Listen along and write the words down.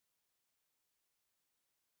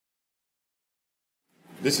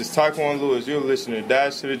This is Taekwon Lewis. You're listening to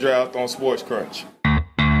Dash to the Draft on Sports Crunch.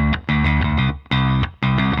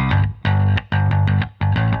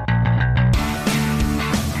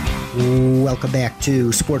 Welcome back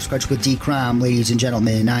to Sports Crunch with D. Crom, ladies and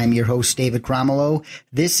gentlemen. I'm your host, David Cromwell.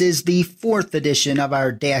 This is the 4th edition of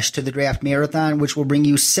our Dash to the Draft Marathon, which will bring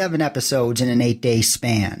you 7 episodes in an 8-day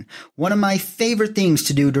span. One of my favorite things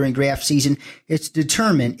to do during draft season is to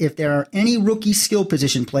determine if there are any rookie skill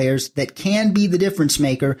position players that can be the difference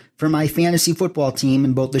maker for my fantasy football team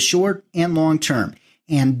in both the short and long term.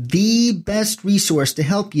 And the best resource to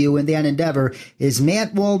help you in that endeavor is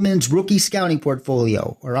Matt Waldman's Rookie Scouting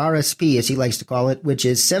Portfolio, or RSP as he likes to call it, which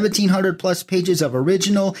is 1,700 plus pages of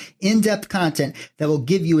original, in-depth content that will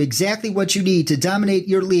give you exactly what you need to dominate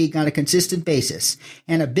your league on a consistent basis.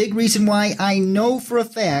 And a big reason why I know for a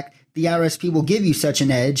fact the RSP will give you such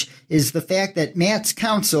an edge is the fact that Matt's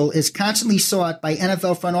counsel is constantly sought by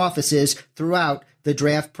NFL front offices throughout the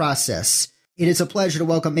draft process. It is a pleasure to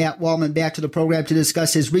welcome Matt Waldman back to the program to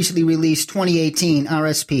discuss his recently released 2018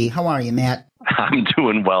 RSP. How are you, Matt? I'm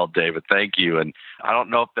doing well, David. Thank you. And I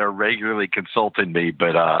don't know if they're regularly consulting me,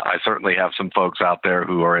 but I certainly have some folks out there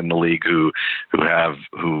who are in the league who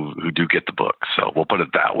do get the book. So we'll put it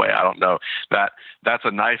that way. I don't know that's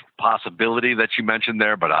a nice possibility that you mentioned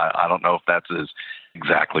there, but I don't know if that's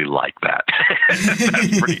exactly like that.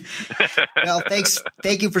 That's pretty. Well,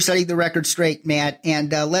 thank you for setting the record straight, Matt.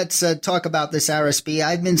 And let's talk about this RSP.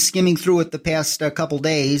 I've been skimming through it the past couple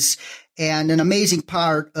days, and an amazing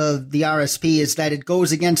part of the RSP is that it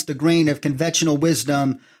goes against the grain of conventional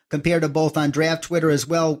wisdom compared to both on draft Twitter as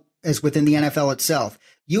well as within the NFL itself.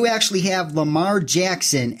 You actually have Lamar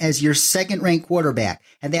Jackson as your second-ranked quarterback,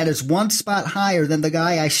 and that is one spot higher than the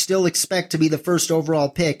guy I still expect to be the first overall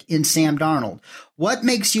pick in Sam Darnold. What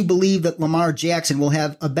makes you believe that Lamar Jackson will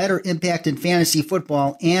have a better impact in fantasy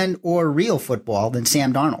football and or real football than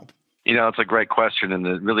Sam Darnold? You know, it's a great question, and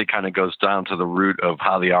it really kind of goes down to the root of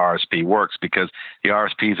how the RSP works, because the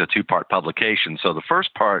RSP is a 2-part publication. So the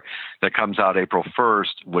first part that comes out April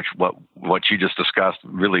 1st, which what you just discussed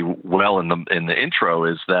really well in the intro,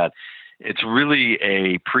 is that it's really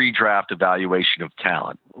a pre-draft evaluation of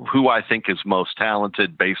talent, who I think is most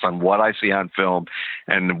talented based on what I see on film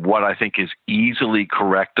and what I think is easily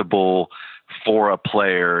correctable for a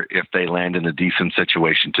player if they land in a decent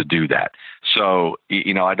situation to do that. So,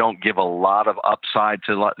 you know, I don't give a lot of upside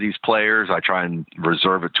to these players. I try and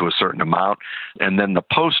reserve it to a certain amount. And then the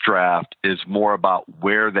post-draft is more about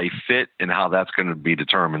where they fit and how that's going to be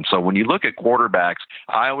determined. So when you look at quarterbacks,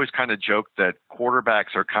 I always kind of joke that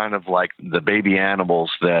quarterbacks are kind of like the baby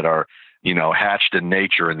animals that are, you know, hatched in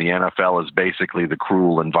nature, and the NFL is basically the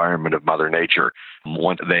cruel environment of Mother Nature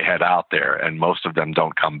once they head out there, and most of them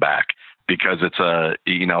don't come back, because it's a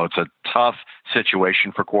tough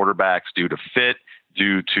situation for quarterbacks due to fit,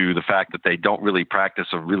 due to the fact that they don't really practice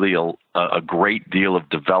a great deal of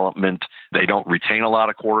development. They don't retain a lot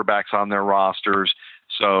of quarterbacks on their rosters.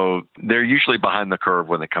 So they're usually behind the curve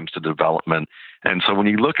when it comes to development. And so when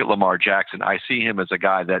you look at Lamar Jackson, I see him as a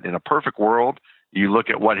guy that in a perfect world, you look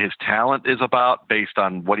at what his talent is about based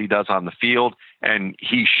on what he does on the field, and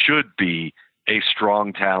he should be a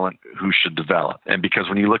strong talent who should develop. And because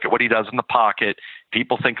when you look at what he does in the pocket,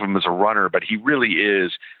 people think of him as a runner, but he really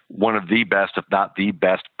is one of the best, if not the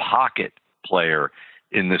best, pocket player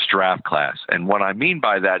in this draft class. And what I mean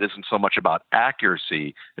by that isn't so much about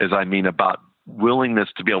accuracy as I mean about willingness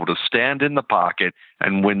to be able to stand in the pocket,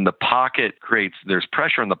 and when the pocket there's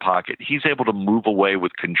pressure in the pocket, he's able to move away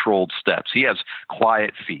with controlled steps. He has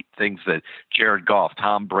quiet feet, things that Jared Goff,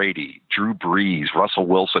 Tom Brady, Drew Brees, Russell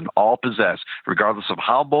Wilson all possess, regardless of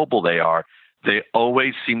how mobile they are. They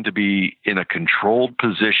always seem to be in a controlled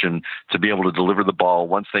position to be able to deliver the ball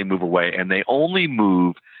once they move away, and they only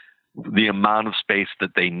move the amount of space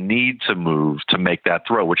that they need to move to make that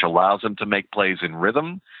throw, which allows them to make plays in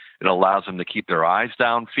rhythm. It allows them to keep their eyes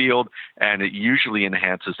downfield, and it usually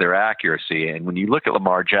enhances their accuracy. And when you look at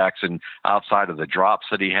Lamar Jackson outside of the drops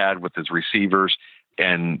that he had with his receivers,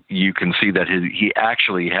 and you can see that he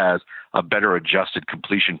actually has a better adjusted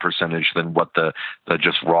completion percentage than what the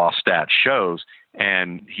just raw stat shows.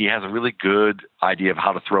 And he has a really good idea of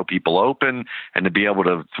how to throw people open and to be able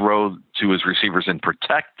to throw to his receivers and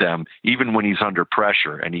protect them even when he's under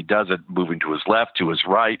pressure. And he does it moving to his left, to his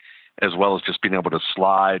right, as well as just being able to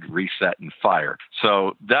slide, reset, and fire.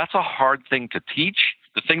 So that's a hard thing to teach.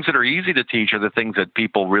 The things that are easy to teach are the things that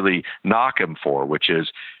people really knock him for, which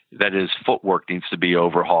is that his footwork needs to be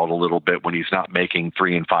overhauled a little bit when he's not making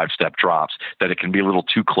 3- and 5-step drops, that it can be a little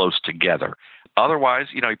too close together. otherwise,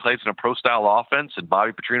 he plays in a pro-style offense, and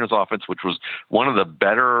Bobby Petrino's offense, which was one of the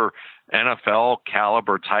better NFL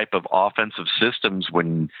caliber type of offensive systems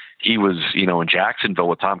when he was, in Jacksonville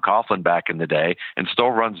with Tom Coughlin back in the day, and still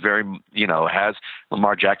runs has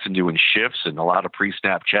Lamar Jackson doing shifts and a lot of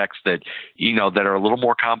pre-snap checks that, that are a little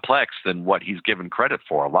more complex than what he's given credit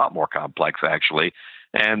for, a lot more complex actually.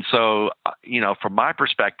 And so, from my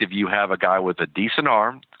perspective, you have a guy with a decent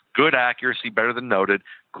arm, good accuracy, better than noted,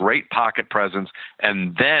 great pocket presence.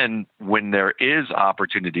 And then when there is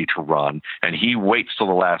opportunity to run and he waits till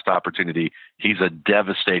the last opportunity, he's a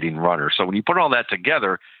devastating runner. So when you put all that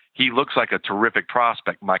together, he looks like a terrific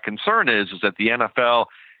prospect. My concern is that the NFL,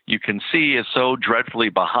 you can see, is so dreadfully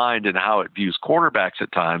behind in how it views quarterbacks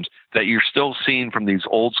at times that you're still seeing from these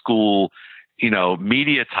old school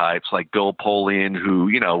media types like Bill Polian, who,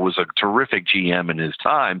 was a terrific GM in his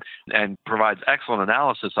time and provides excellent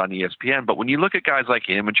analysis on ESPN. But when you look at guys like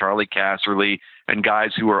him and Charlie Casserly and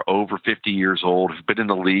guys who are over 50 years old, who've been in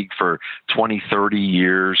the league for 20, 30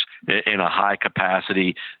 years in a high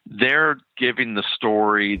capacity, they're giving the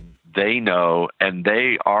story they know, and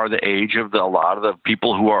they are the age of a lot of the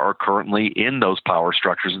people who are currently in those power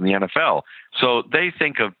structures in the NFL. So they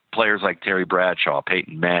think of players like Terry Bradshaw,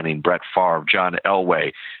 Peyton Manning, Brett Favre, John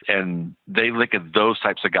Elway, and they look at those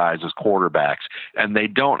types of guys as quarterbacks. And they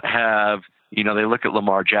don't have, they look at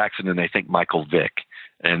Lamar Jackson and they think Michael Vick.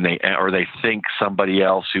 And they think somebody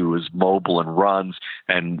else who is mobile and runs,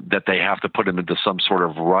 and that they have to put him into some sort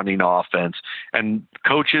of running offense. And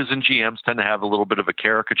coaches and GMs tend to have a little bit of a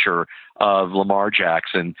caricature of Lamar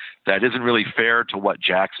Jackson that isn't really fair to what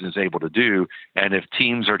Jackson is able to do. And if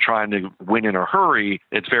teams are trying to win in a hurry,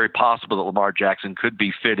 it's very possible that Lamar Jackson could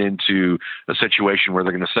be fit into a situation where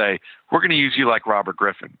they're going to say, we're going to use you like Robert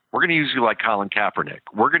Griffin. We're going to use you like Colin Kaepernick.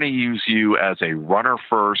 We're going to use you as a runner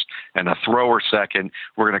first and a thrower second.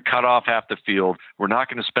 We're going to cut off half the field. We're not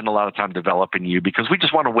going to spend a lot of time developing you because we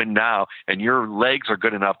just want to win now, and your legs are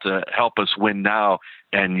good enough to help us win now,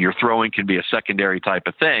 and your throwing can be a secondary type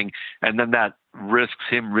of thing. And then that risks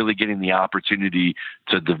him really getting the opportunity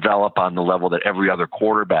to develop on the level that every other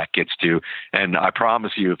quarterback gets to. And I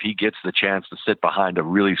promise you, if he gets the chance to sit behind a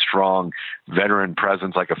really strong veteran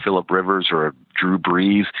presence like a Phillip Rivers or a Drew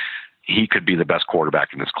Brees, he could be the best quarterback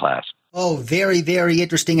in this class. Oh, very, very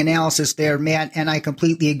interesting analysis there, Matt, and I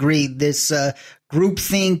completely agree. This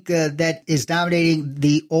groupthink that is dominating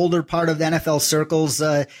the older part of the NFL circles,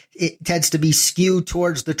 it tends to be skewed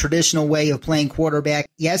towards the traditional way of playing quarterback.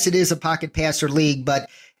 Yes, it is a pocket passer league, but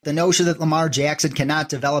the notion that Lamar Jackson cannot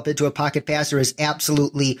develop into a pocket passer is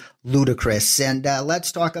absolutely ludicrous. And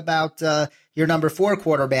let's talk about your number 4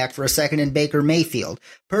 quarterback for a second in Baker Mayfield.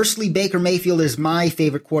 Personally, Baker Mayfield is my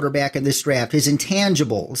favorite quarterback in this draft. His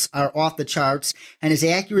intangibles are off the charts, and his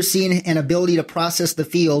accuracy and ability to process the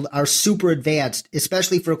field are super advanced,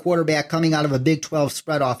 especially for a quarterback coming out of a Big 12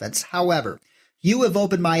 spread offense. However, you have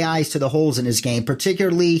opened my eyes to the holes in his game,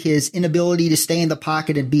 particularly his inability to stay in the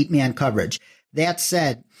pocket and beat man coverage. That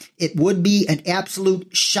said, it would be an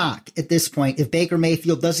absolute shock at this point if Baker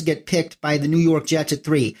Mayfield doesn't get picked by the New York Jets at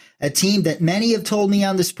 3, a team that many have told me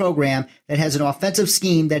on this program that has an offensive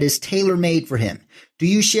scheme that is tailor-made for him. Do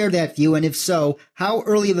you share that view? And if so, how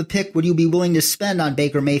early of a pick would you be willing to spend on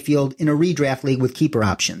Baker Mayfield in a redraft league with keeper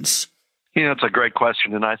options? It's a great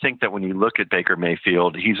question. And I think that when you look at Baker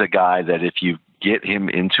Mayfield, he's a guy that if you get him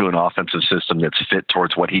into an offensive system that's fit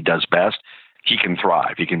towards what he does best, he can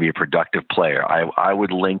thrive. He can be a productive player. I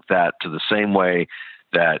would link that to the same way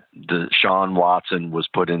that Deshaun Watson was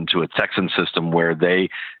put into a Texan system where they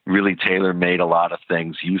really tailor-made a lot of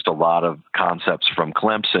things, used a lot of concepts from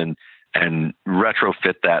Clemson, and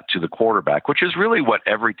retrofit that to the quarterback, which is really what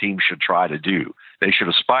every team should try to do. They should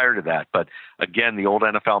aspire to that. But again, the old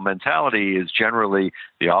NFL mentality is generally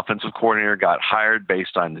the offensive coordinator got hired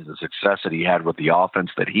based on the success that he had with the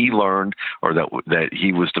offense that he learned or that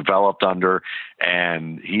he was developed under.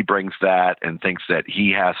 And he brings that and thinks that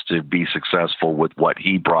he has to be successful with what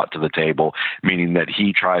he brought to the table, meaning that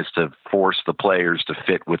he tries to force the players to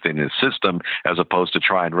fit within his system as opposed to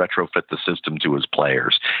try and retrofit the system to his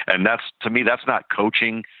players. And to me, that's not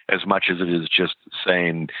coaching as much as it is just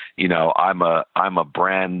saying, I'm a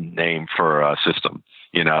brand name for a system,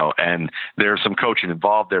 and there's some coaching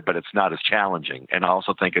involved there, but it's not as challenging. And I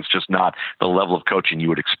also think it's just not the level of coaching you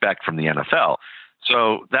would expect from the NFL.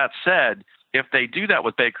 So that said, if they do that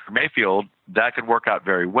with Baker Mayfield, that could work out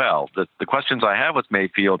very well. The questions I have with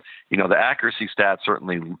Mayfield, the accuracy stats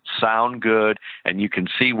certainly sound good, and you can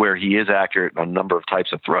see where he is accurate on a number of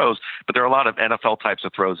types of throws, but there are a lot of NFL types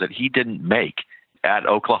of throws that he didn't make at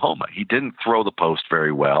Oklahoma. He didn't throw the post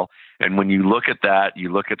very well. And when you look at that,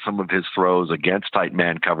 you look at some of his throws against tight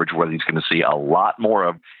man coverage, where he's going to see a lot more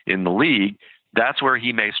of in the league. That's where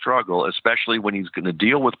he may struggle, especially when he's going to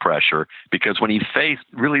deal with pressure, because when he faced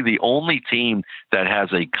really the only team that has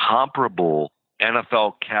a comparable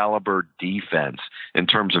NFL caliber defense in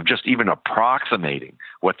terms of just even approximating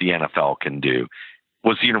what the NFL can do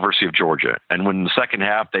was the University of Georgia. And when in the second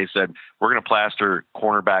half they said, we're going to plaster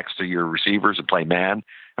cornerbacks to your receivers and play man,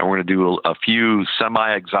 and we're going to do a few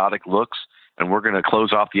semi-exotic looks, and we're going to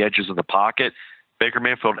close off the edges of the pocket, Baker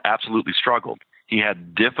Mayfield absolutely struggled. He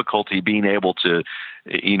had difficulty being able to,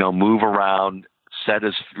 move around, set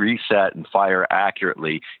his reset, and fire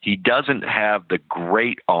accurately. He doesn't have the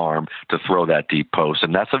great arm to throw that deep post.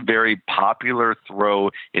 And that's a very popular throw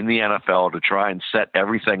in the NFL, to try and set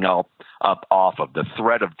everything up off of the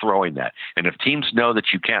threat of throwing that. And if teams know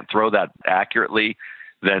that you can't throw that accurately,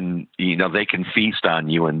 then, they can feast on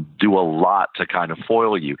you and do a lot to kind of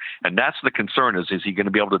foil you. And that's the concern is he going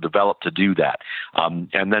to be able to develop to do that?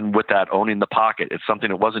 And then with that owning the pocket, it's something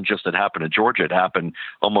that wasn't just that happened at Georgia. It happened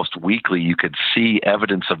almost weekly. You could see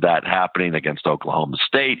evidence of that happening against Oklahoma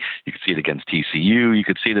State. You could see it against TCU. You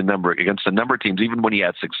could see it against a number of teams. Even when he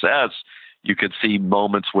had success, you could see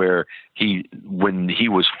moments where when he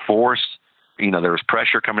was forced, there was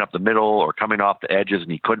pressure coming up the middle or coming off the edges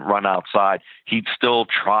and he couldn't run outside, he'd still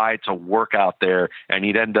try to work out there, and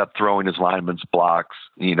he'd end up throwing his linemen's blocks.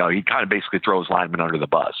 He kind of basically throws linemen under the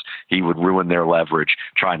bus. He would ruin their leverage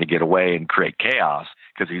trying to get away and create chaos,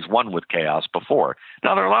 because he's won with chaos before.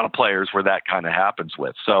 Now, there are a lot of players where that kind of happens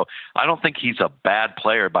with. So I don't think he's a bad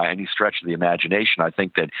player by any stretch of the imagination. I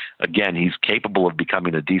think that, again, he's capable of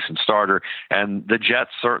becoming a decent starter. And the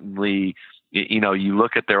Jets certainly, you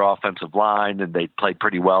look at their offensive line, and they played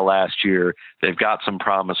pretty well last year. They've got some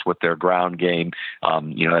promise with their ground game. They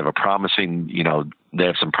have they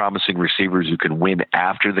have some promising receivers who can win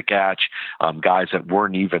after the catch. Guys that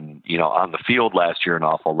weren't even, on the field last year an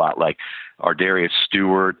awful lot, like Ardarius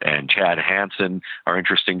Stewart and Chad Hansen are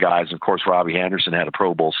interesting guys. Of course, Robbie Anderson had a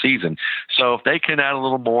Pro Bowl season. So if they can add a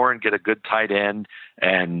little more and get a good tight end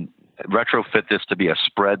and retrofit this to be a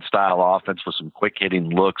spread style offense with some quick hitting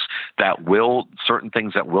looks certain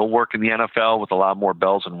things that will work in the NFL with a lot more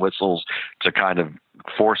bells and whistles to kind of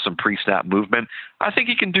force some pre-snap movement, I think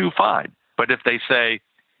he can do fine. But if they say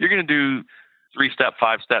you're going to do 3-step,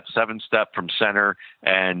 5-step, 7-step from center,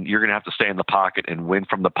 and you're going to have to stay in the pocket and win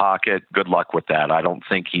from the pocket, good luck with that. I don't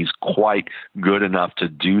think he's quite good enough to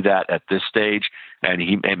do that at this stage, and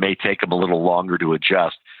it may take him a little longer to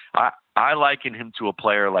adjust. I liken him to a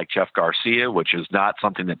player like Jeff Garcia, which is not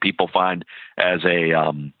something that people find as they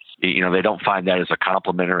don't find that as a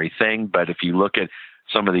complimentary thing. But if you look at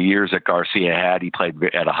some of the years that Garcia had, he played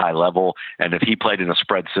at a high level. And if he played in a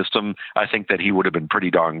spread system, I think that he would have been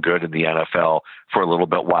pretty darn good in the NFL for a little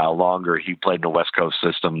bit while longer. He played in a West Coast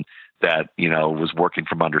system that, was working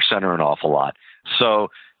from under center an awful lot. So,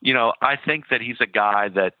 I think that he's a guy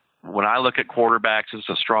that, when I look at quarterbacks, it's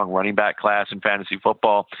a strong running back class in fantasy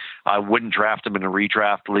football. I wouldn't draft him in a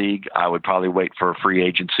redraft league. I would probably wait for a free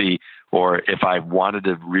agency, or if I wanted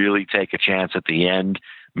to really take a chance at the end,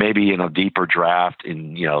 maybe in a deeper draft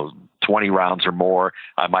in, 20 rounds or more,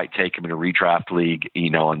 I might take him in a redraft league,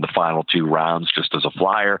 in the final 2 rounds just as a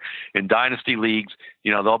flyer. In dynasty leagues,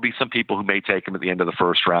 there'll be some people who may take him at the end of the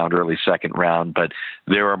first round, early second round, but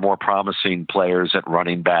there are more promising players at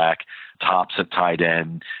running back, tops at tight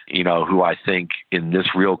end, who I think in this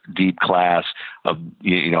real deep class of,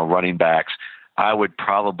 running backs, I would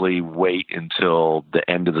probably wait until the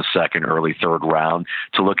end of the second, early third round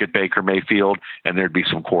to look at Baker Mayfield, and there'd be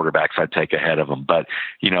some quarterbacks I'd take ahead of him. But,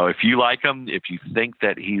 if you like him, if you think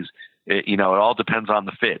that he's, it all depends on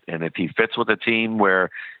the fit. And if he fits with a team where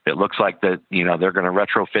it looks like that, they're going to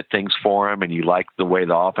retrofit things for him, and you like the way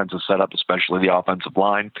the offense is set up, especially the offensive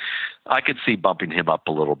line, I could see bumping him up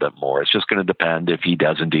a little bit more. It's just going to depend if he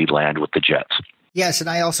does indeed land with the Jets. Yes, and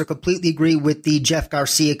I also completely agree with the Jeff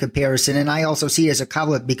Garcia comparison, and I also see it as a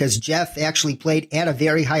compliment because Jeff actually played at a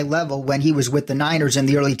very high level when he was with the Niners in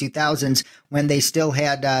the early 2000s, when they still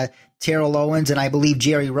had Terrell Owens and I believe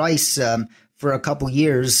Jerry Rice for a couple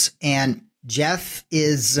years. And Jeff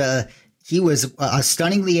is he was a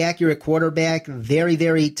stunningly accurate quarterback, very,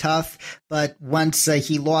 very tough. But once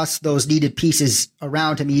he lost those needed pieces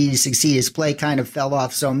around him, he needed to succeed. His play kind of fell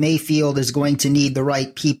off. So Mayfield is going to need the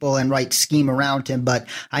right people and right scheme around him. But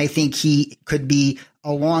I think he could be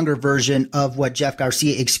a longer version of what Jeff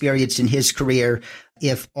Garcia experienced in his career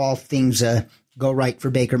if all things go right for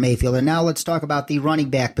Baker Mayfield. And now let's talk about the running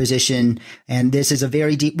back position. And this is a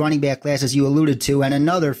very deep running back class, as you alluded to. And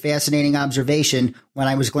another fascinating observation when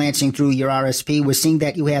I was glancing through your RSP was seeing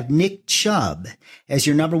that you have Nick Chubb as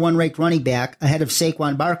your number one ranked running back ahead of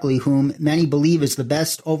Saquon Barkley, whom many believe is the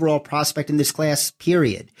best overall prospect in this class,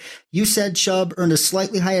 period. You said Chubb earned a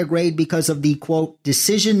slightly higher grade because of the, quote,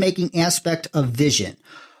 decision-making aspect of vision.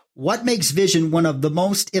 What makes vision one of the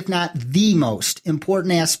most, if not the most,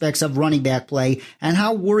 important aspects of running back play, and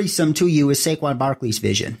how worrisome to you is Saquon Barkley's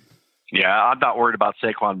vision? Yeah, I'm not worried about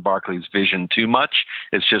Saquon Barkley's vision too much.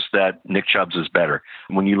 It's just that Nick Chubb's is better.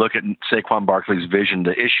 When you look at Saquon Barkley's vision,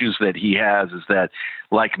 the issues that he has is that,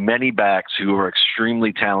 like many backs who are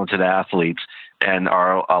extremely talented athletes and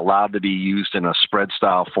are allowed to be used in a spread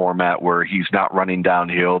style format where he's not running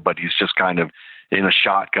downhill, but he's just kind of in a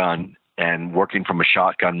shotgun and working from a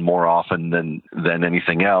shotgun more often than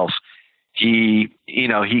anything else, he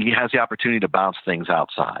has the opportunity to bounce things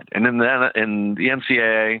outside. And in the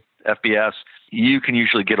NCAA, FBS, you can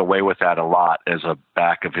usually get away with that a lot as a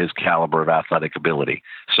back of his caliber of athletic ability.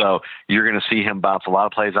 So you're going to see him bounce a lot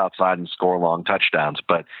of plays outside and score long touchdowns.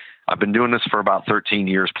 But I've been doing this for about 13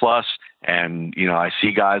 years plus, and I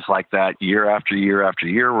see guys like that year after year after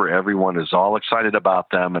year where everyone is all excited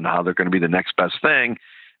about them and how they're going to be the next best thing.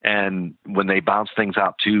 And when they bounce things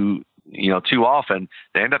out too often,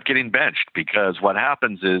 they end up getting benched, because what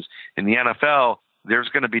happens is in the NFL, there's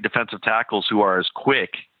going to be defensive tackles who are as quick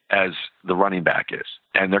as the running back is,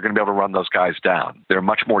 and they're going to be able to run those guys down. They're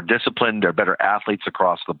much more disciplined. They're better athletes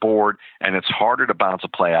across the board, and it's harder to bounce a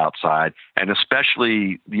play outside. And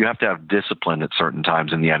especially you have to have discipline at certain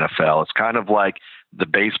times in the NFL. It's kind of like the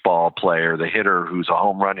baseball player, the hitter who's a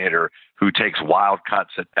home run hitter who takes wild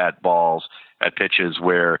cuts at balls, at pitches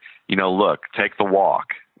where, look, take the walk,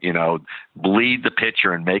 bleed the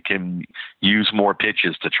pitcher and make him use more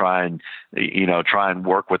pitches to try and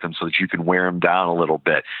work with him so that you can wear him down a little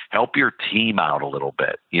bit. Help your team out a little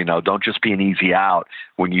bit. Don't just be an easy out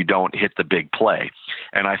when you don't hit the big play.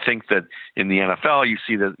 And I think that in the NFL, you've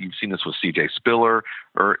seen this with C.J. Spiller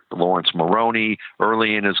or Lawrence Maroney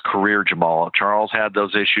early in his career. Jamal Charles had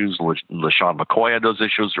those issues. LaShawn McCoy had those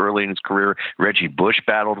issues early in his career. Reggie Bush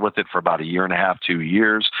battled with it for about a year and a half, 2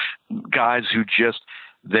 years. Guys who just,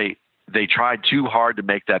 they tried too hard to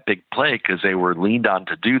make that big play because they were leaned on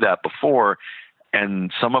to do that before.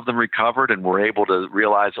 And some of them recovered and were able to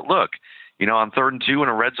realize that, look, on 3rd and 2 in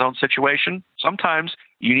a red zone situation, sometimes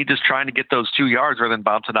you need to try to get those 2 yards rather than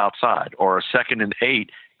bouncing outside, or a 2nd and 8,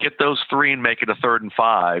 get those 3 and make it a 3rd and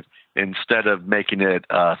 5 instead of making it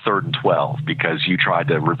 3rd and 12 because you tried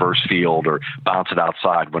to reverse field or bounce it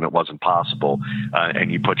outside when it wasn't possible,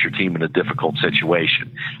 and you put your team in a difficult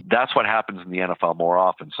situation. That's what happens in the NFL more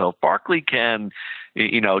often. So if Barkley can,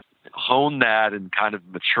 hone that and kind of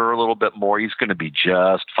mature a little bit more, he's going to be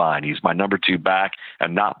just fine. He's my number 2 back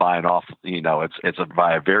and not buying off, it's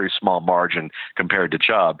by a very small margin compared to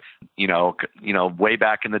Chubb. Way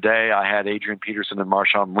back in the day, I had Adrian Peterson and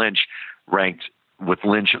Marshawn Lynch ranked, with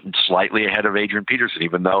Lynch slightly ahead of Adrian Peterson,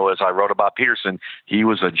 even though, as I wrote about Peterson, he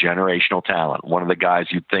was a generational talent. One of the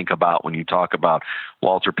guys you think about when you talk about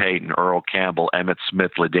Walter Payton, Earl Campbell, Emmitt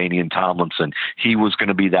Smith, LaDainian Tomlinson. He was going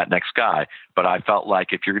to be that next guy. But I felt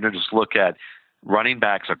like if you're going to just look at running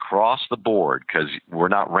backs across the board, because we're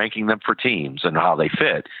not ranking them for teams and how they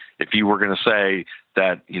fit, if you were going to say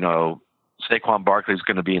that, Saquon Barkley is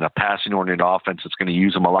going to be in a passing-oriented offense that's going to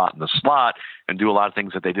use him a lot in the slot and do a lot of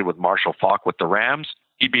things that they did with Marshall Faulk with the Rams,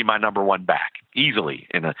 he'd be my number 1 back easily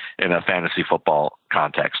in a fantasy football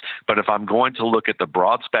context. But if I'm going to look at the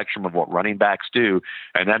broad spectrum of what running backs do,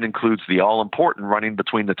 and that includes the all-important running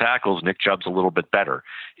between the tackles, Nick Chubb's a little bit better.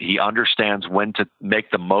 He understands when to make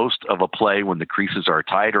the most of a play when the creases are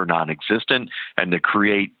tight or non-existent, and to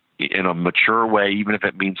create in a mature way, even if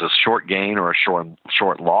it means a short gain or a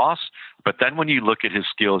short loss. But then when you look at his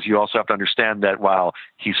skills, you also have to understand that while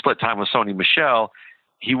he split time with Sony Michel,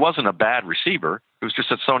 he wasn't a bad receiver. It was just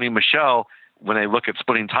that Sony Michel, when they look at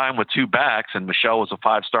splitting time with 2 backs, and Michel was a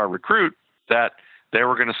 5-star recruit, that they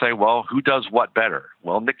were going to say, well, who does what better?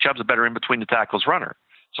 Well, Nick Chubb's a better in-between the tackles runner.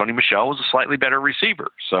 Sony Michel was a slightly better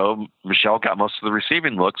receiver. So Michel got most of the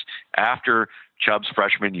receiving looks after Chubb's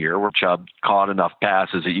freshman year, where Chubb caught enough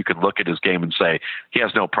passes that you could look at his game and say he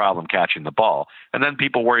has no problem catching the ball. And then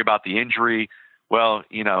people worry about the injury. Well,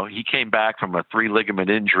 he came back from a 3-ligament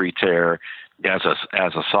injury tear as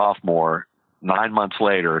a sophomore. 9 months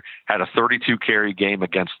later, had a 32-carry game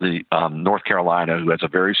against the North Carolina, who has a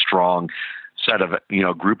very strong set of,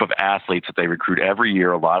 group of athletes that they recruit every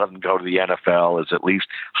year. A lot of them go to the NFL as at least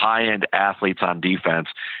high-end athletes on defense.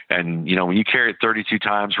 And, when you carry it 32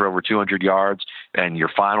 times for over 200 yards and your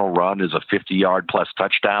final run is a 50-yard plus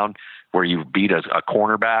touchdown where you beat a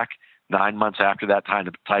cornerback 9 months after that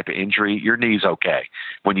type of injury, your knee's okay.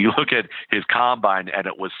 When you look at his combine and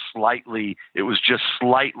it was just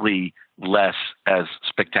slightly less as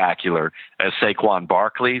spectacular as Saquon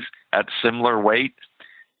Barkley's at similar weight,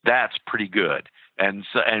 that's pretty good. And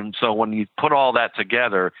so when you put all that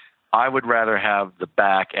together, I would rather have the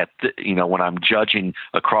back when I'm judging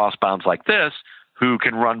a crossbounds like this, who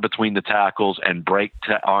can run between the tackles and break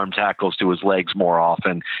arm tackles to his legs more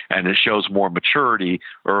often, and it shows more maturity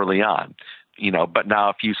early on. But now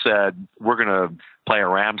if you said we're going to play a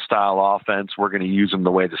Ram-style offense, we're going to use them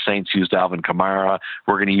the way the Saints used Alvin Kamara,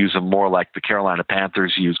 we're going to use them more like the Carolina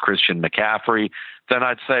Panthers use Christian McCaffrey, then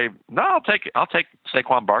I'd say, no, I'll take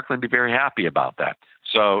Saquon Barkley and be very happy about that.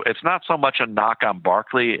 So it's not so much a knock on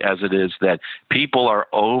Barkley as it is that people are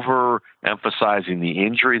overemphasizing the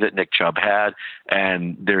injury that Nick Chubb had,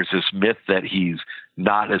 and there's this myth that he's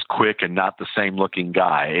not as quick and not the same looking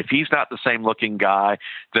guy. If he's not the same looking guy,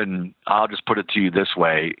 then I'll just put it to you this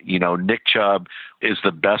way. Nick Chubb is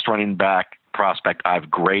the best running back prospect I've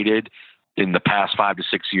graded in the past 5 to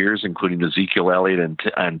 6 years, including Ezekiel Elliott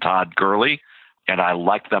and Todd Gurley. And I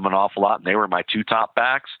liked them an awful lot, and they were my two top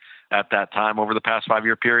backs at that time over the past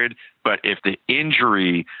 5-year period. But if the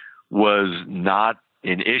injury was not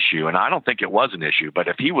an issue, and I don't think it was an issue, but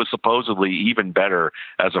if he was supposedly even better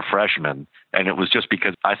as a freshman, and it was just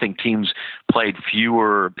because I think teams played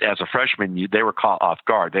fewer as a freshman, they were caught off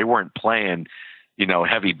guard. They weren't playing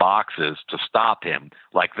heavy boxes to stop him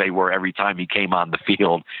like they were every time he came on the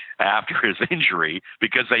field after his injury,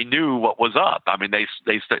 because they knew what was up. I mean,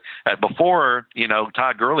 before,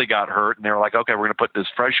 Todd Gurley got hurt and they were like, okay, we're going to put this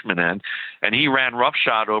freshman in, and he ran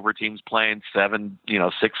roughshod over teams playing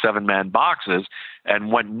 6-7-man boxes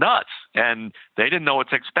and went nuts, and they didn't know what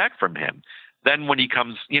to expect from him. Then when he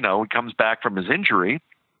comes back from his injury,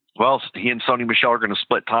 well, he and Sony Michel are going to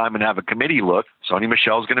split time and have a committee look. Sony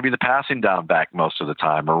Michel is going to be the passing down back most of the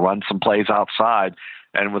time, or run some plays outside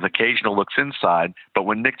and with occasional looks inside. But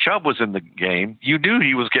when Nick Chubb was in the game, you knew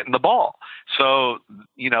he was getting the ball. So,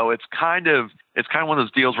 it's kind of one of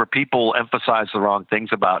those deals where people emphasize the wrong things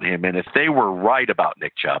about him. And if they were right about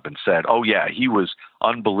Nick Chubb and said, oh yeah, he was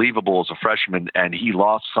unbelievable as a freshman and he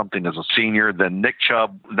lost something as a senior, then Nick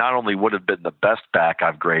Chubb not only would have been the best back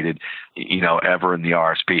I've graded, ever in the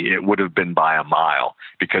RSP, it would have been by a mile,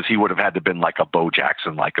 because he would have had to been like a Bo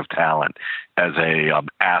Jackson, like of talent as a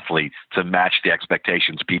athlete to match the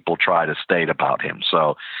expectations people try to state about him.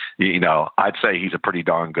 So, I'd say he's a pretty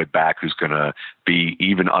darn good back who's going to be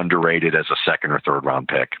even underrated as a second or third round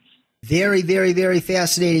pick. Very, very, very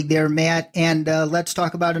fascinating there, Matt. And let's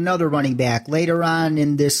talk about another running back. Later on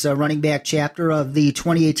in this running back chapter of the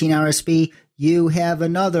 2018 RSP, you have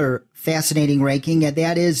another fascinating ranking, and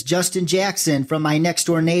that is Justin Jackson from my next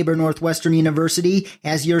door neighbor, Northwestern University,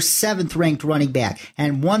 as your 7th ranked running back,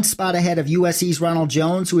 and 1 spot ahead of USC's Ronald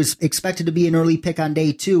Jones, who is expected to be an early pick on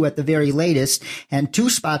day 2 at the very latest, and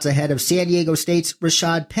 2 spots ahead of San Diego State's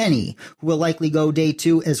Rashad Penny, who will likely go day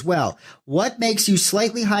 2 as well. What makes you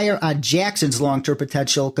slightly higher on Jackson's long-term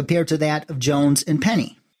potential compared to that of Jones and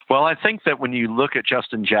Penny? Well, I think that when you look at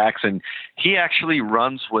Justin Jackson, he actually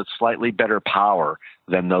runs with slightly better power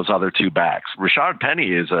than those other 2 backs. Rashad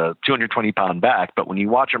Penny is a 220-pound back, but when you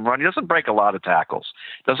watch him run, he doesn't break a lot of tackles,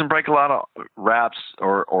 doesn't break a lot of wraps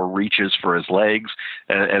or reaches for his legs,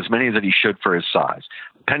 as many as that he should for his size.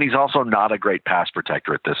 Penny's also not a great pass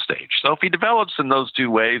protector at this stage. So if he develops in those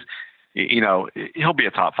 2 ways, he'll be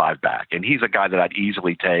a top 5 back, and he's a guy that I'd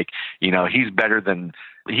easily take.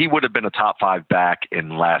 He would have been a top 5 back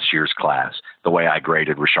in last year's class, the way I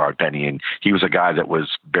graded Rashad Penny, and he was a guy that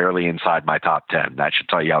was barely inside my top 10. That should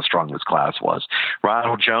tell you how strong this class was.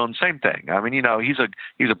 Ronald Jones, same thing. I mean,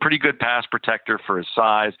 he's a pretty good pass protector for his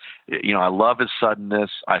size. I love his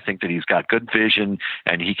suddenness. I think that he's got good vision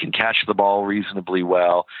and he can catch the ball reasonably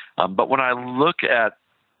well. But when I look at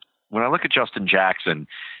Justin Jackson,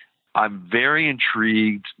 I'm very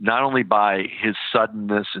intrigued not only by his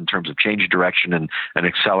suddenness in terms of change of direction and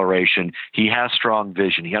acceleration. He has strong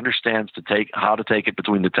vision. He understands how to take it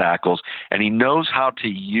between the tackles, and he knows how to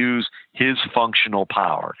use his functional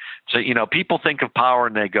power. So, people think of power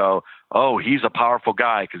and they go, oh, he's a powerful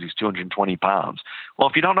guy because he's 220 pounds. Well,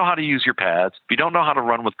 if you don't know how to use your pads, if you don't know how to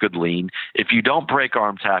run with good lean, if you don't break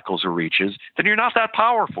arm tackles or reaches, then you're not that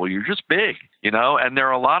powerful. You're just big. And there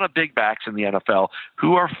are a lot of big backs in the NFL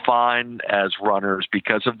who are fine as runners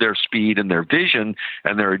because of their speed and their vision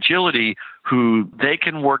and their agility, who they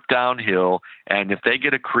can work downhill. And if they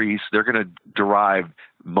get a crease, they're going to derive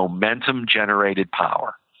momentum generated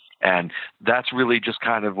power. And that's really just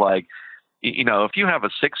kind of like, if you have a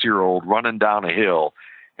 6-year-old running down a hill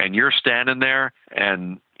and you're standing there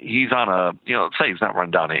and he's on let's say he's not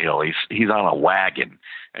running down a hill, he's on a wagon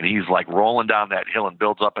and he's like rolling down that hill and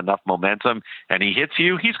builds up enough momentum and he hits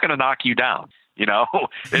you, he's going to knock you down.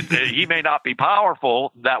 He may not be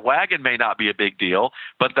powerful. That wagon may not be a big deal,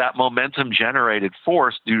 but that momentum generated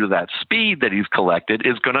force due to that speed that he's collected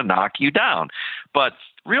is going to knock you down. But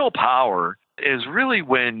real power is really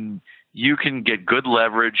when you can get good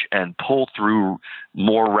leverage and pull through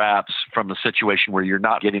more reps from a situation where you're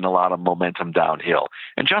not getting a lot of momentum downhill.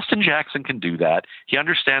 And Justin Jackson can do that. He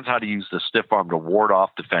understands how to use the stiff arm to ward off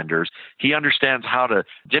defenders. He understands how to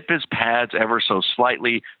dip his pads ever so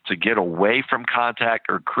slightly to get away from contact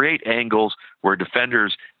or create angles where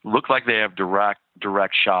defenders look like they have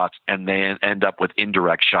direct shots and they end up with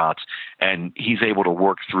indirect shots, and he's able to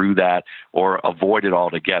work through that or avoid it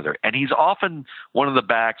altogether. And he's often one of the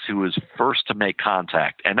backs who is first to make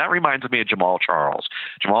contact, and that reminds me of Jamal Charles.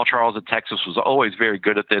 Jamal Charles at Texas was always very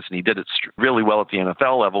good at this, and he did it really well at the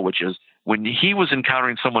NFL level, which is when he was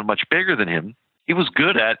encountering someone much bigger than him, he was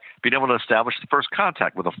good at being able to establish the first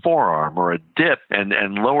contact with a forearm or a dip and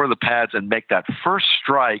lower the pads and make that first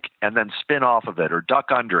strike and then spin off of it or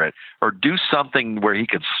duck under it or do something where he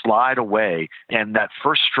could slide away, and that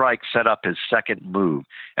first strike set up his second move.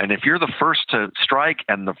 And if you're the first to strike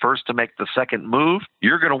and the first to make the second move,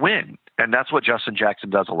 you're going to win. And that's what Justin Jackson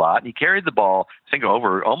does a lot. And he carried the ball, I think,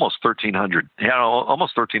 over almost 1,300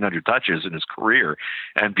 touches in his career.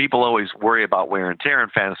 And people always worry about wear and tear in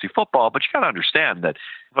fantasy football, but you got to understand that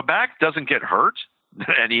if a back doesn't get hurt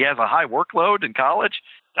and he has a high workload in college,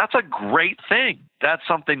 that's a great thing. That's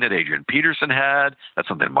something that Adrian Peterson had. That's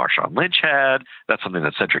something that Marshawn Lynch had. That's something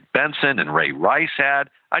that Cedric Benson and Ray Rice had.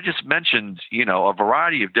 I just mentioned, a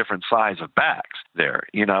variety of different size of backs there,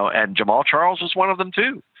 and Jamal Charles was one of them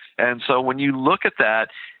too. And so when you look at that,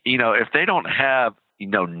 if they don't have,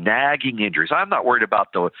 nagging injuries, I'm not worried about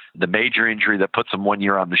the major injury that puts them 1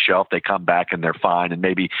 year on the shelf. They come back and they're fine. And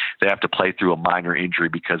maybe they have to play through a minor injury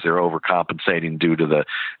because they're overcompensating due to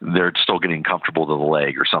they're still getting comfortable to the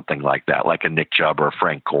leg or something like that, like a Nick Chubb or a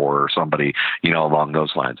Frank Gore or somebody, along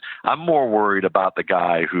those lines. I'm more worried about the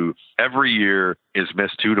guy who every year is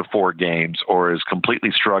missed 2 to 4 games or is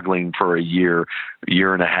completely struggling for a year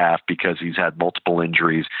and a half because he's had multiple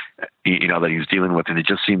injuries, that he's dealing with. And it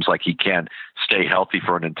just seems like he can't stay healthy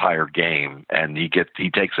for an entire game. And he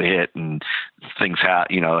takes a hit and things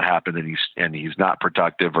happen and he's not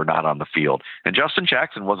productive or not on the field. And Justin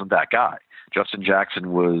Jackson wasn't that guy. Justin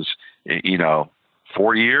Jackson was,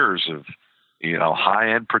 4 years of,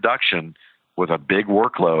 high-end production with a big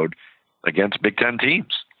workload against Big Ten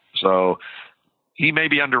teams. So he may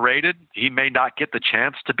be underrated. He may not get the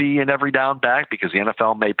chance to be an every down back because the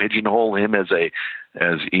NFL may pigeonhole him as a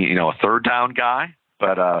third down guy.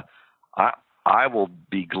 But I will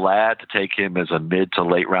be glad to take him as a mid to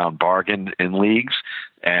late round bargain in leagues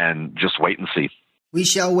and just wait and see. We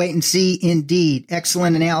shall wait and see, indeed.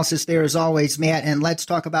 Excellent analysis there as always, Matt. And let's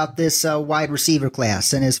talk about this wide receiver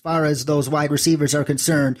class. And as far as those wide receivers are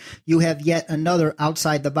concerned, you have yet another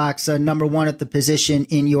outside the box number one at the position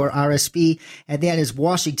in your RSP, and that is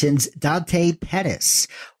Washington's Dante Pettis.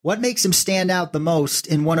 What makes him stand out the most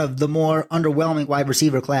in one of the more underwhelming wide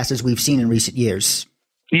receiver classes we've seen in recent years?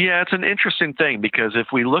 Yeah, it's an interesting thing because if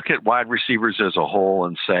we look at wide receivers as a whole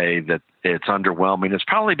and say that it's underwhelming, it's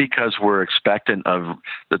probably because we're expectant of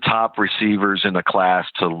the top receivers in the class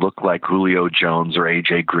to look like Julio Jones or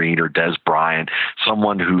A.J. Green or Des Bryant,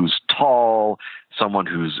 someone who's tall, someone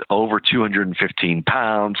who's over 215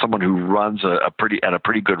 pounds, someone who runs at a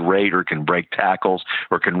pretty good rate or can break tackles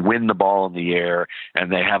or can win the ball in the air.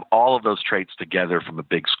 And they have all of those traits together from a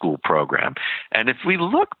big school program. And if we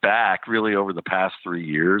look back really over the past 3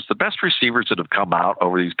 years, the best receivers that have come out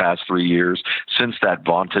over these past 3 years since that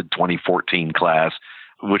vaunted 2014 class,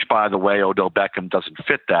 which, by the way, Odell Beckham doesn't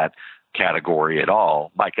fit that category at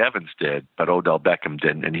all. Mike Evans did, but Odell Beckham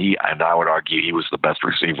didn't. And I would argue he was the best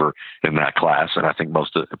receiver in that class. And I think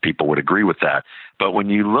most of the people would agree with that. But when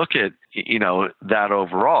you look at, that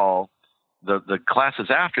overall, the classes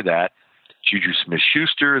after that, Juju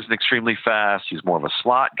Smith-Schuster is extremely fast. He's more of a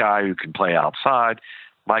slot guy who can play outside.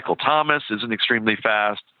 Michael Thomas isn't extremely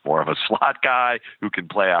fast, more of a slot guy who can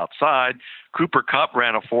play outside. Cooper Kupp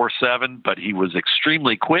ran a 4.7, but he was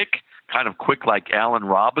extremely quick, kind of quick like Allen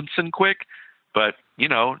Robinson quick, but,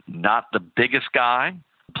 not the biggest guy.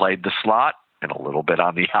 Played the slot and a little bit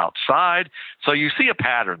on the outside. So you see a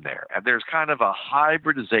pattern there. And there's kind of a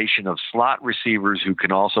hybridization of slot receivers who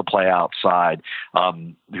can also play outside,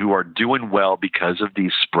 who are doing well because of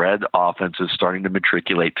these spread offenses starting to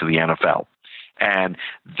matriculate to the NFL. And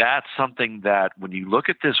that's something that when you look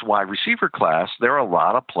at this wide receiver class, there are a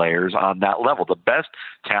lot of players on that level. The best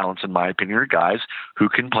talents, in my opinion, are guys who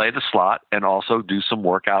can play the slot and also do some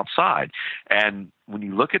work outside. And when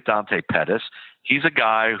you look at Dante Pettis, he's a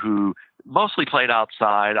guy who mostly played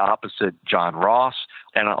outside opposite John Ross.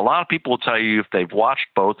 And a lot of people will tell you, if they've watched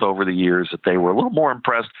both over the years, that they were a little more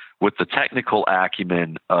impressed with the technical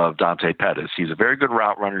acumen of Dante Pettis. He's a very good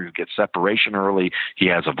route runner who gets separation early. He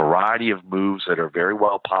has a variety of moves that are very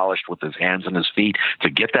well polished with his hands and his feet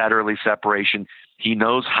to get that early separation. He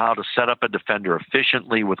knows how to set up a defender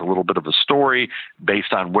efficiently with a little bit of a story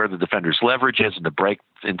based on where the defender's leverage is and to break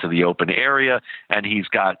into the open area. And he's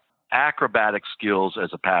got acrobatic skills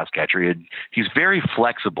as a pass catcher. He's very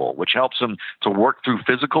flexible, which helps him to work through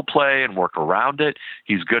physical play and work around it.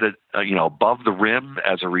 He's good at, above the rim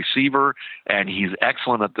as a receiver, and he's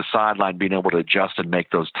excellent at the sideline, being able to adjust and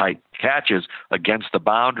make those tight catches against the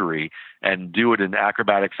boundary and do it in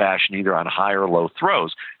acrobatic fashion, either on high or low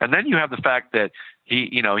throws. And then you have the fact that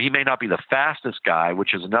he may not be the fastest guy,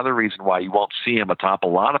 which is another reason why you won't see him atop a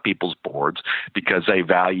lot of people's boards, because they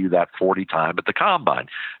value that 40 time at the combine.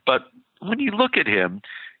 But when you look at him,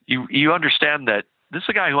 you understand that this is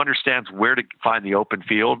a guy who understands where to find the open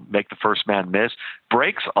field, make the first man miss,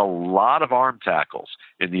 breaks a lot of arm tackles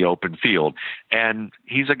in the open field. And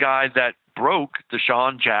he's a guy that broke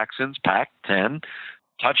Deshaun Jackson's Pac-10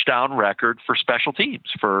 touchdown record for special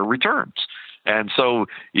teams, for returns. And so,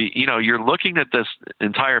 you're looking at this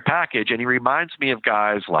entire package, and he reminds me of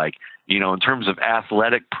guys like, in terms of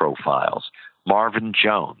athletic profiles, Marvin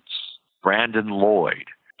Jones, Brandon Lloyd,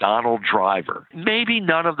 Donald Driver. Maybe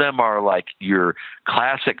none of them are like your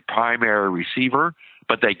classic primary receiver,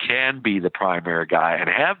 but they can be the primary guy and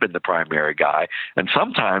have been the primary guy. And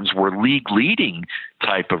sometimes we're league-leading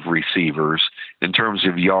type of receivers in terms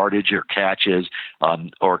of yardage or catches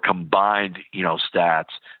or combined, stats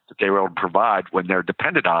that they were able to provide when they're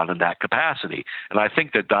dependent on in that capacity. And I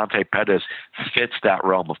think that Dante Pettis fits that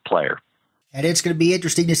realm of player. And it's going to be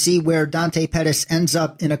interesting to see where Dante Pettis ends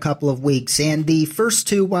up in a couple of weeks. And the first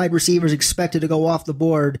two wide receivers expected to go off the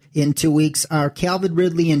board in 2 weeks are Calvin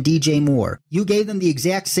Ridley and DJ Moore. You gave them the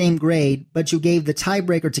exact same grade, but you gave the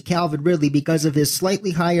tiebreaker to Calvin Ridley because of his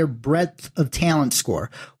slightly higher breadth of talent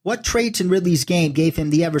score. What traits in Ridley's game gave him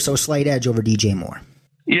the ever so slight edge over DJ Moore?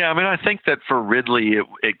 Yeah, I think that for Ridley,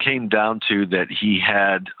 it came down to that he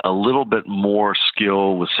had a little bit more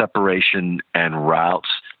skill with separation and routes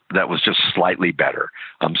that was just slightly better.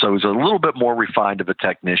 So he was a little bit more refined of a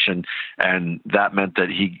technician, and that meant that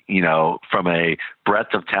he, from a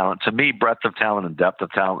breadth of talent, to me, breadth of talent and depth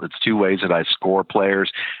of talent, it's two ways that I score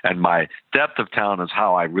players, and my depth of talent is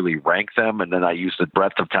how I really rank them, and then I use the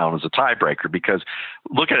breadth of talent as a tiebreaker, because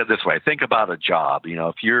look at it this way. Think about a job.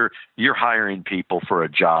 If you're hiring people for a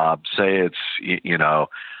job, say it's,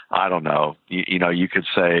 I don't know, you could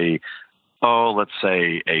say, let's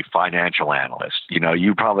say a financial analyst.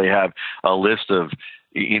 You probably have a list of,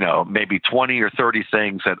 maybe 20 or 30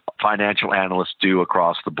 things that financial analysts do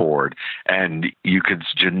across the board. And you could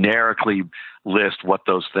generically list what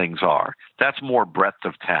those things are. That's more breadth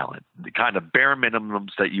of talent, the kind of bare minimums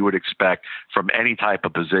that you would expect from any type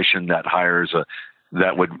of position that hires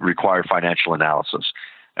that would require financial analysis.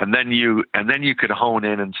 And then you could hone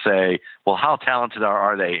in and say, well, how talented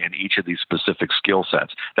are they in each of these specific skill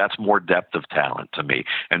sets? That's more depth of talent to me.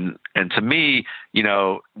 And to me,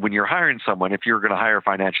 when you're hiring someone, if you're going to hire a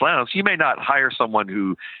financial analyst, you may not hire someone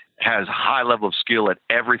who has a high level of skill at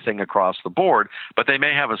everything across the board, but they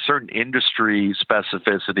may have a certain industry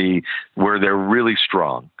specificity where they're really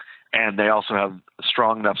strong. And they also have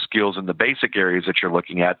strong enough skills in the basic areas that you're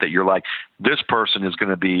looking at that you're like, this person is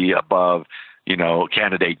going to be above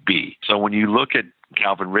candidate B. So when you look at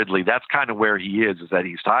Calvin Ridley, that's kind of where he is that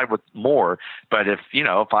he's tied with Moore. But if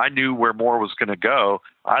I knew where Moore was going to go,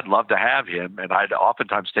 I'd love to have him, and I'd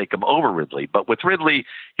oftentimes take him over Ridley. But with Ridley,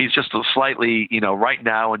 he's just a slightly, right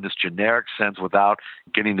now in this generic sense, without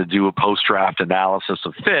getting to do a post-draft analysis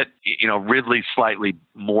of fit, Ridley's slightly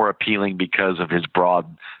more appealing because of his broad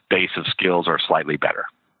base of skills are slightly better.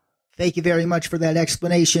 Thank you very much for that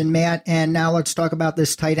explanation, Matt. And now let's talk about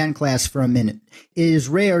this tight end class for a minute. It is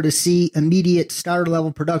rare to see immediate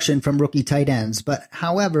starter-level production from rookie tight ends. But,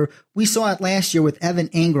 however, we saw it last year with Evan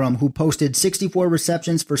Engram, who posted 64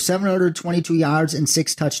 receptions for 722 yards and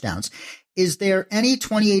 6 touchdowns. Is there any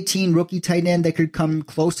 2018 rookie tight end that could come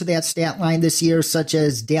close to that stat line this year, such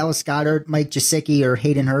as Dallas Goedert, Mike Gesicki, or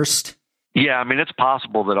Hayden Hurst? Yeah, I mean, it's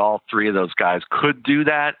possible that all three of those guys could do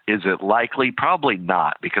that. Is it likely? Probably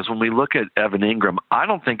not, because when we look at Evan Ingram, I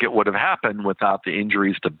don't think it would have happened without the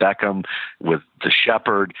injuries to Beckham, to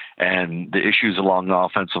Shepard, and the issues along the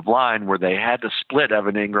offensive line where they had to split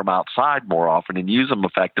Evan Ingram outside more often and use him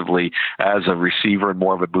effectively as a receiver and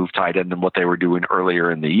more of a move tight end than what they were doing earlier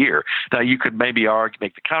in the year. Now, you could maybe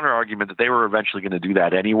make the counter argument that they were eventually going to do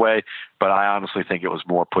that anyway, but I honestly think it was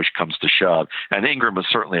more push comes to shove. And Ingram was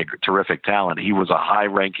certainly a terrific talent. He was a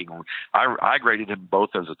high-ranking. I graded him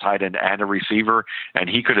both as a tight end and a receiver, and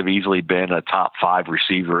he could have easily been a top 5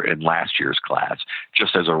 receiver in last year's class,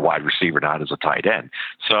 just as a wide receiver, not as a tight end.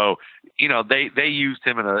 So, they used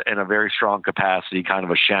him in a very strong capacity, kind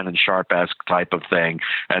of a Shannon Sharp-esque type of thing,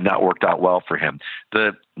 and that worked out well for him.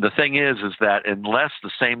 The thing is that unless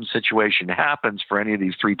the same situation happens for any of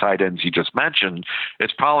these 3 tight ends you just mentioned,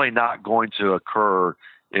 it's probably not going to occur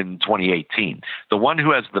in 2018. The one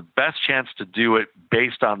who has the best chance to do it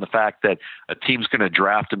based on the fact that a team's going to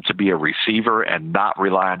draft him to be a receiver and not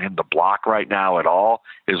rely on him to block right now at all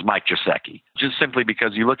is Mike Gesicki. Just simply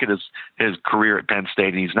because you look at his career at Penn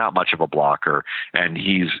State and he's not much of a blocker, and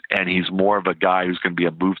he's more of a guy who's going to be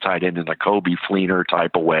a move tight end in a Kobe Fleener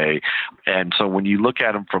type of way. And so when you look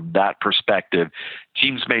at him from that perspective,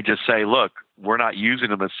 teams may just say, look, we're not using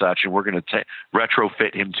him as such, and we're going to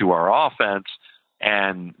retrofit him to our offense,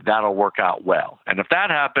 and that'll work out well. And if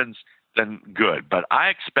that happens, then good. But I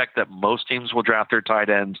expect that most teams will draft their tight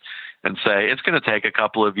ends and say it's going to take a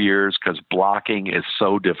couple of years because blocking is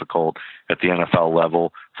so difficult at the NFL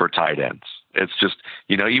level for tight ends. It's just,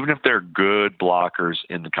 even if they're good blockers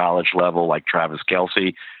in the college level like Travis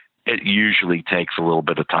Kelce, it usually takes a little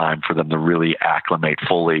bit of time for them to really acclimate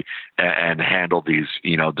fully and handle these,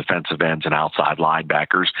 defensive ends and outside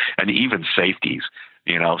linebackers and even safeties.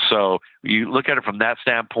 So you look at it from that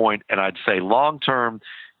standpoint, and I'd say long-term,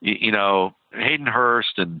 Hayden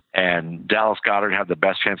Hurst and Dallas Goedert have the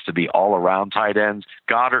best chance to be all-around tight ends.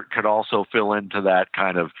 Goddard could also fill into that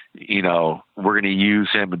kind of, we're going to use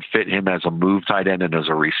him and fit him as a move tight end and as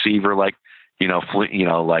a receiver, like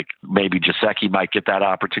maybe Gesicki might get that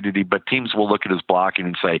opportunity, but teams will look at his blocking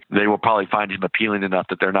and say they will probably find him appealing enough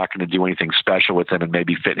that they're not going to do anything special with him and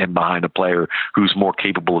maybe fit him behind a player who's more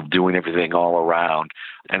capable of doing everything all around.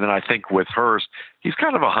 And then I think with Hurst, he's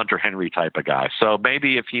kind of a Hunter Henry type of guy. So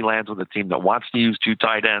maybe if he lands with a team that wants to use 2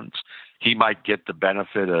 tight ends, he might get the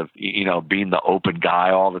benefit of, being the open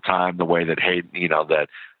guy all the time, the way that that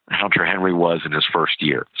Hunter Henry was in his first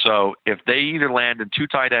year. So if they either land in 2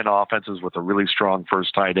 tight end offenses with a really strong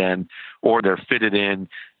first tight end, or they're fitted in,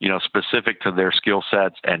 specific to their skill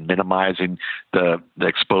sets and minimizing the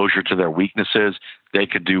exposure to their weaknesses, they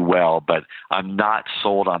could do well. But I'm not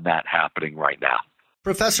sold on that happening right now.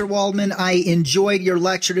 Professor Waldman, I enjoyed your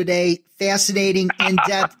lecture today. Fascinating,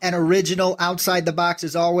 in-depth, and original, outside the box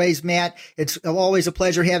as always, Matt. It's always a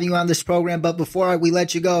pleasure having you on this program. But before we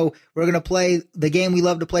let you go, we're going to play the game we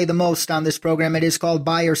love to play the most on this program. It is called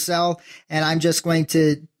Buy or Sell. And I'm just going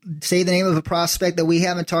to say the name of a prospect that we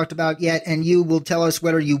haven't talked about yet, and you will tell us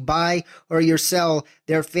whether you buy or you sell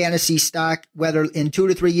their fantasy stock, whether in 2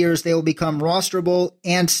 to 3 years they will become rosterable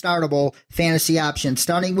and startable fantasy options,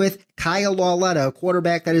 starting with Kyle Lauletta, a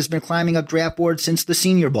quarterback that has been climbing up draft boards since the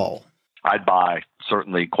Senior Bowl. I'd buy,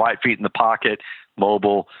 certainly. Quiet feet in the pocket,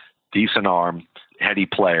 mobile, decent arm, heady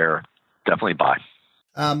player. Definitely buy.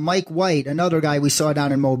 Mike White, another guy we saw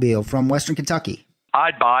down in Mobile from Western Kentucky.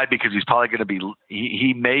 I'd buy because he's probably going to be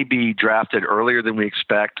he may be drafted earlier than we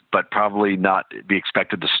expect, but probably not be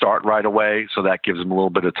expected to start right away. So that gives him a little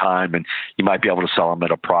bit of time, and you might be able to sell him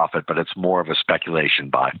at a profit, but it's more of a speculation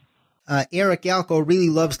buy. Eric Galko really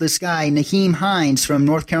loves this guy, Nyheim Hines from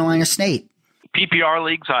North Carolina State. PPR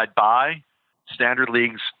leagues, I'd buy. Standard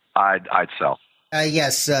leagues, I'd sell.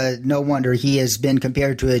 Yes, no wonder he has been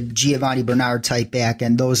compared to a Giovanni Bernard type back,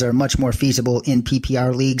 and those are much more feasible in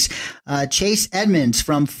PPR leagues. Chase Edmonds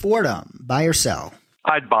from Fordham, buy or sell?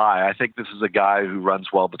 I'd buy. I think this is a guy who runs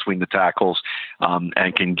well between the tackles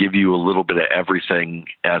and can give you a little bit of everything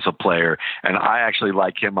as a player. And I actually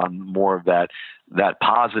like him on more of that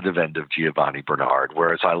positive end of Giovanni Bernard,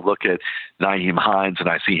 whereas I look at Nyheim Hines and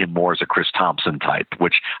I see him more as a Chris Thompson type,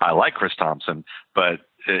 which I like Chris Thompson, but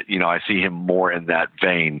I see him more in that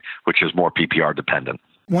vein, which is more PPR dependent.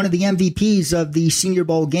 One of the MVPs of the Senior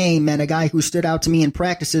Bowl game and a guy who stood out to me in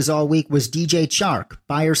practices all week was DJ Chark.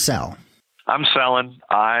 Buy or sell? I'm selling.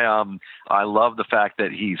 I love the fact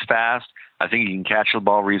that he's fast. I think he can catch the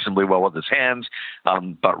ball reasonably well with his hands,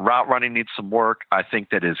 but route running needs some work. I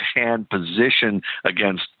think that his hand position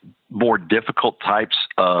against more difficult types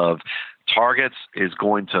of targets is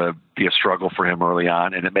going to be a struggle for him early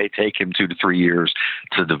on, and it may take him 2 to 3 years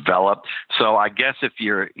to develop. So I guess if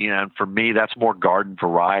you're, for me, that's more garden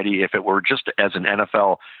variety. If it were just as an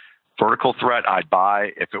NFL vertical threat, I'd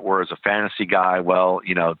buy. If it were as a fantasy guy, well,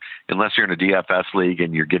 unless you're in a DFS league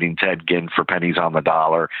and you're getting Ted Ginn for pennies on the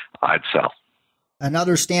dollar, I'd sell.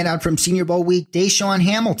 Another standout from Senior Bowl week, Deshaun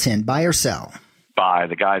Hamilton, buy or sell? Buy.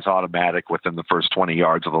 The guy's automatic within the first 20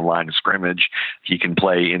 yards of the line of scrimmage. He can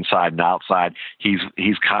play inside and outside. He's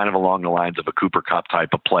kind of along the lines of a Cooper Kupp type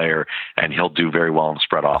of player, and he'll do very well in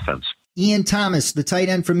spread offense. Ian Thomas, the tight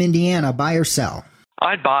end from Indiana, buy or sell?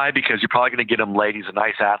 I'd buy because you're probably going to get him late. He's a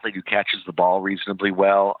nice athlete who catches the ball reasonably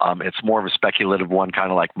well. It's more of a speculative one, kind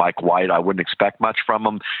of like Mike White. I wouldn't expect much from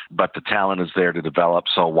him, but the talent is there to develop,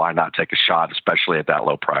 so why not take a shot, especially at that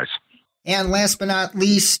low price? And last but not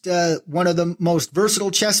least, one of the most versatile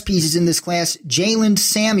chess pieces in this class, Jalen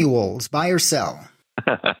Samuels, buy or sell?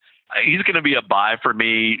 He's going to be a buy for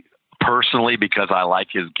me personally because I like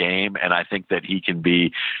his game, and I think that he can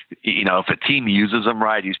be, if a team uses him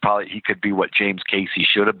right, he could be what James Casey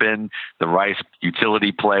should have been, the Rice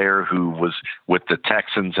utility player who was with the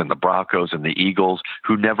Texans and the Broncos and the Eagles,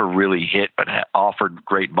 who never really hit but offered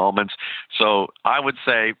great moments. So I would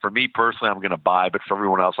say for me personally, I'm going to buy, but for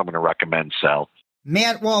everyone else, I'm going to recommend sell.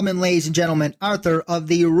 Matt Waldman, ladies and gentlemen, author of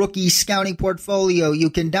the Rookie Scouting Portfolio.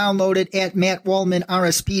 You can download it at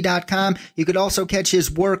mattwaldmanrsp.com. You could also catch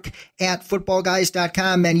his work at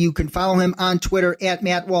footballguys.com, and you can follow him on Twitter at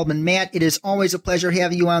Matt Waldman. Matt, it is always a pleasure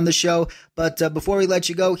having you on the show. But before we let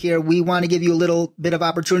you go here, we want to give you a little bit of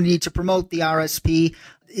opportunity to promote the RSP.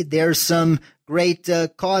 There's some great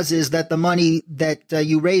causes that the money that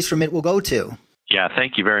you raise from it will go to. Yeah,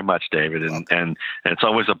 thank you very much, David, and it's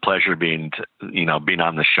always a pleasure being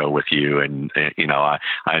on the show with you. And I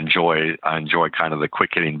enjoy kind of the quick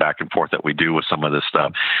hitting back and forth that we do with some of this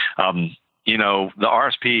stuff. The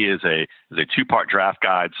RSP is a 2-part draft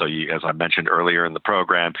guide. So as I mentioned earlier in the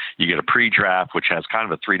program, you get a pre-draft, which has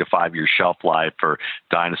kind of a 3 to 5 year shelf life for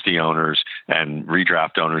dynasty owners and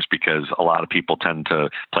redraft owners, because a lot of people tend to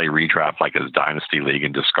play redraft like a dynasty league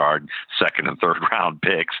and discard second and third round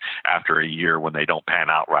picks after a year when they don't pan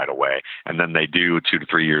out right away. And then they do 2 to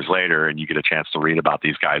 3 years later, and you get a chance to read about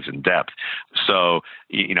these guys in depth. So,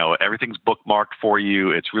 everything's bookmarked for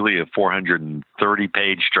you. It's really a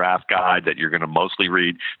 430-page draft guide that you're going to mostly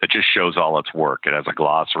read that just shows all its work. It has a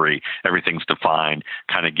glossary. Everything's defined,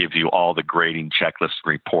 kind of gives you all the grading checklist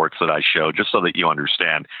reports that I show, just so that you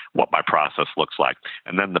understand what my process looks like.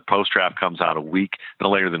 And then the post-draft comes out no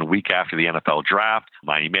later than a week after the NFL draft.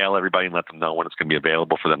 I email everybody and let them know when it's going to be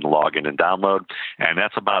available for them to log in and download. And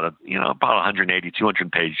that's about a 180,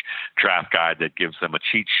 200-page draft guide that gives them a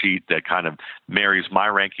cheat sheet that kind of marries my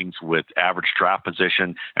rankings with average draft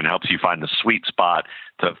position and helps you find the sweet spot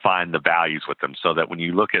to find the values with them, so that when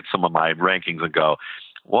you look at some of my rankings and go,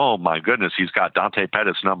 whoa, my goodness, he's got Dante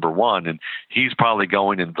Pettis number 1, and he's probably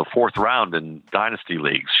going in the 4th round in dynasty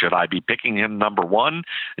leagues. Should I be picking him number 1,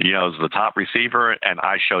 as the top receiver? And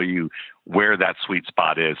I show you where that sweet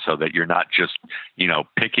spot is, so that you're not just,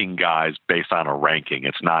 picking guys based on a ranking.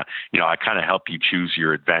 It's not, I kind of help you choose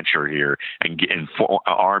your adventure here and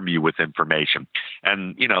arm you with information.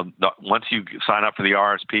 And, once you sign up for the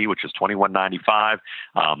RSP, which is $21.95,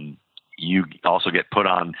 you also get put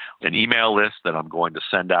on an email list that I'm going to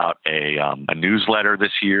send out a newsletter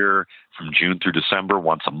this year from June through December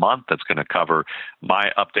once a month. That's going to cover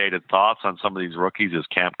my updated thoughts on some of these rookies as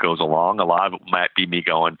camp goes along. A lot of it might be me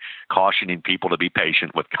cautioning people to be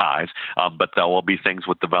patient with guys, but there will be things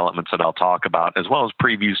with developments that I'll talk about, as well as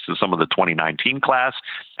previews to some of the 2019 class.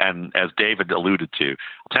 And as David alluded to,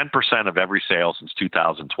 10% of every sale since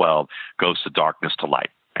 2012 goes to Darkness to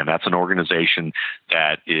Light. And that's an organization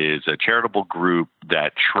that is a charitable group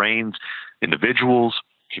that trains individuals,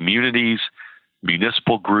 communities,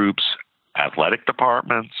 municipal groups, athletic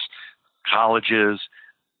departments, colleges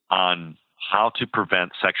on how to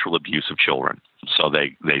prevent sexual abuse of children. So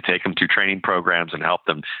they take them through training programs and help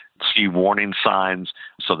them see warning signs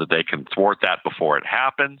so that they can thwart that before it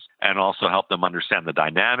happens, and also help them understand the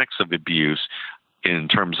dynamics of abuse in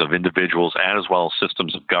terms of individuals and as well as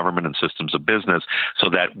systems of government and systems of business,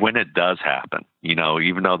 so that when it does happen,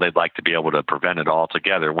 even though they'd like to be able to prevent it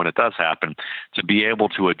altogether, when it does happen, to be able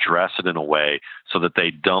to address it in a way so that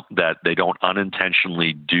they don't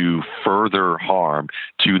unintentionally do further harm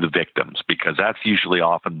to the victims, because that's usually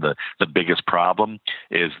often the biggest problem,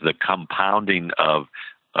 is the compounding of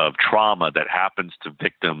trauma that happens to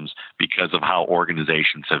victims because of how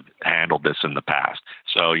organizations have handled this in the past.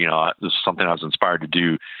 So, this is something I was inspired to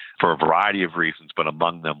do for a variety of reasons, but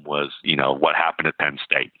among them was, what happened at Penn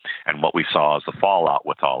State and what we saw as the fallout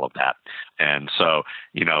with all of that. And so,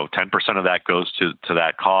 10% of that goes to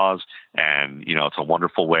that cause. And, it's a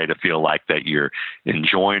wonderful way to feel like that you're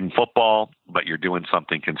enjoying football, but you're doing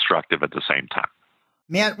something constructive at the same time.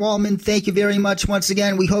 Matt Waldman, thank you very much once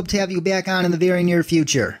again. We hope to have you back on in the very near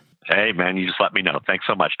future. Hey, man, you just let me know. Thanks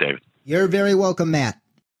so much, David. You're very welcome, Matt.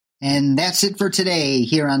 And that's it for today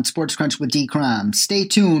here on Sports Crunch with D. Crom. Stay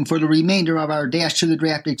tuned for the remainder of our Dash to the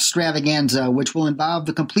Draft extravaganza, which will involve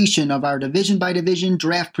the completion of our division-by-division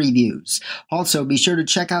draft previews. Also, be sure to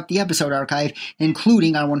check out the episode archive,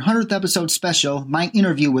 including our 100th episode special, my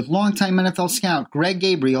interview with longtime NFL scout Greg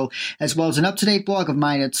Gabriel, as well as an up-to-date blog of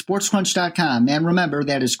mine at sportscrunch.com. And remember,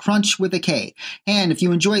 that is Crunch with a K. And if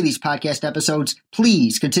you enjoy these podcast episodes,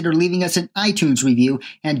 please consider leaving us an iTunes review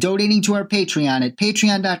and donating to our Patreon at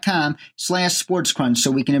patreon.com/sportscrunch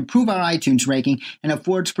so we can improve our iTunes ranking and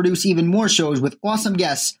afford to produce even more shows with awesome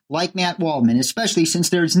guests like Matt Waldman, especially since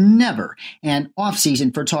there's never an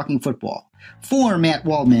off-season for talking football. For Matt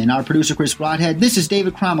Waldman, our producer Chris Broadhead, this is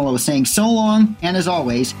David Cromwell saying so long, and as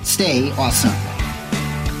always, stay awesome.